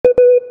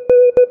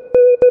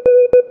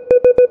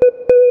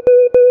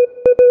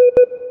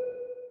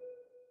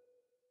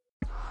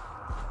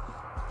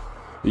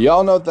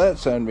Y'all know what that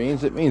sound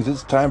means. It means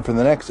it's time for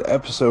the next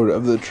episode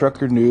of the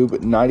Trucker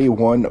Noob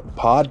 91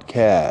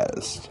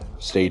 podcast.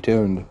 Stay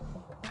tuned.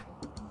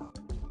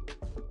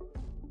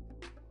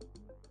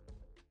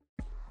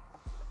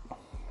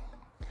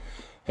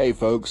 Hey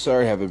folks,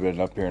 sorry I haven't been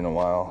up here in a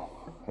while.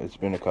 It's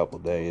been a couple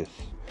days.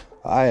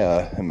 I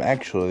am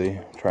actually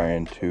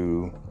trying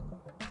to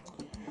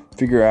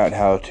figure out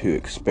how to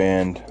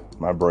expand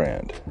my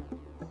brand.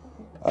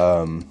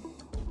 I'm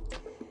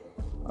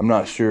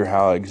not sure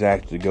how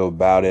exactly to go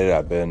about it.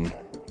 I've been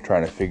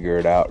trying to figure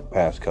it out the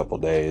past couple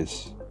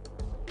days.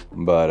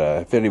 But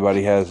if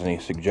anybody has any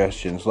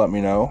suggestions, let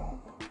me know.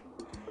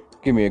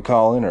 Give me a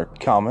call in or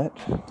comment.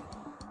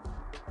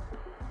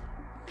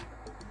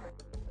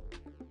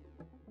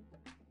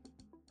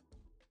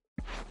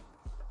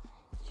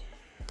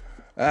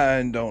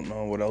 I don't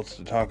know what else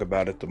to talk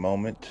about at the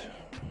moment.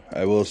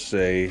 I will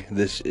say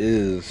this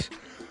is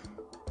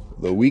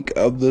the week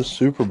of the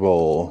Super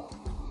Bowl.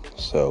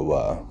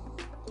 So,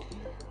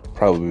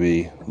 probably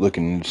be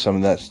looking into some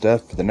of that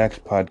stuff for the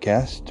next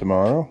podcast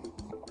tomorrow.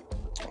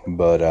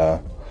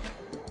 But,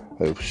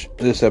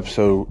 this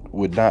episode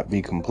would not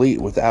be complete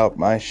without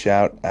my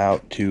shout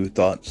out to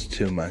Thoughts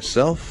to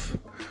Myself,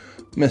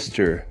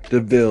 Mr.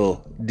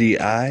 DeVille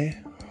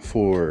D.I.,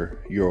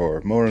 for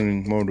your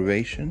morning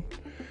motivation.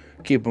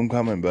 Keep them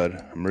coming,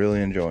 bud. I'm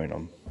really enjoying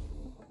them.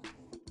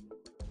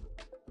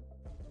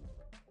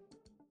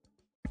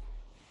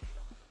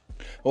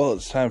 Well,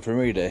 it's time for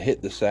me to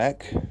hit the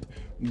sack,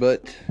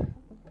 but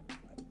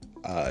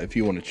if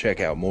you want to check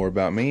out more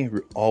about me,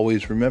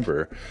 always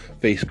remember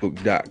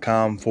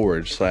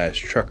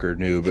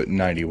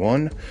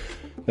facebook.com/truckernoob91.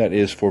 That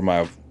is for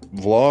my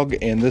vlog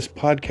and this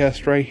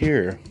podcast right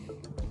here.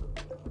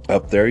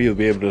 Up there, you'll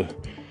be able to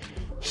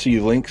see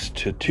links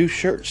to 2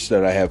 shirts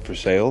that I have for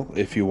sale.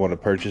 If you want to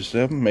purchase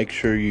them, make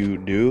sure you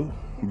do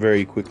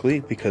very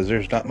quickly because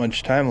there's not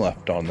much time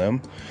left on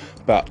them.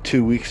 About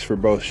 2 weeks for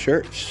both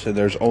shirts, and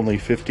there's only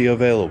 50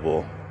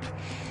 available.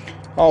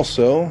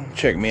 Also,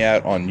 check me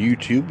out on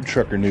YouTube,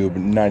 Trucker Noob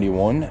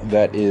 91.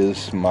 That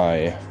is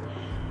my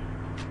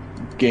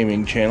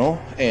gaming channel,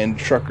 and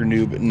Trucker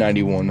Noob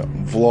 91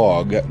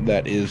 Vlog.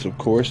 That is, of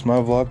course, my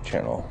vlog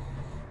channel.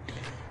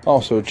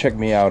 Also, check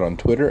me out on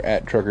Twitter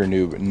at Trucker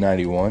Noob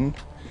 91,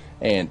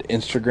 and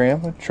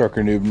Instagram,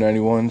 Trucker Noob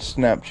 91,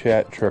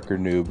 Snapchat, Trucker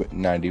Noob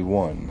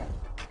 91.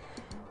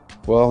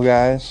 Well,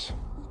 guys,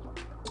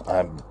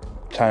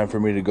 time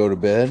for me to go to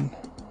bed,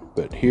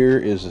 but here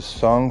is a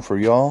song for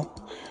y'all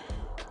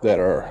that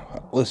are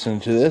listening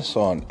to this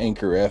on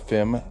Anchor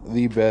FM,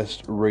 the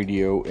best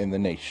radio in the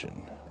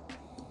nation.